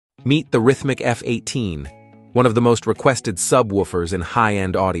Meet the Rythmik F18, one of the most requested subwoofers in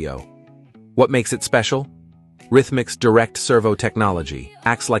high-end audio. What makes it special? Rythmik's Direct Servo Technology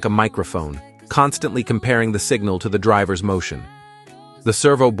acts like a microphone, constantly comparing the signal to the driver's motion. The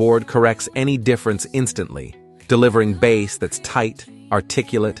servo board corrects any difference instantly, delivering bass that's tight,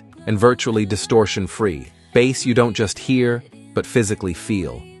 articulate, and virtually distortion-free. Bass you don't just hear, but physically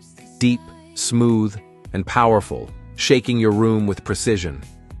feel. Deep, smooth, and powerful, shaking your room with precision.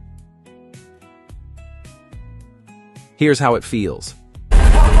 Here's how it feels.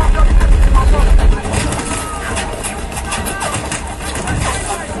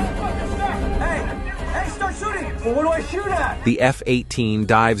 Well, what do I shoot at? The F18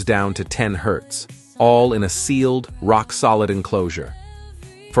 dives down to 10 Hz, all in a sealed, rock-solid enclosure.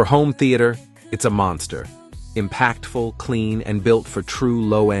 For home theater, it's a monster. Impactful, clean, and built for true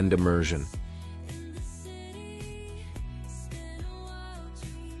low-end immersion.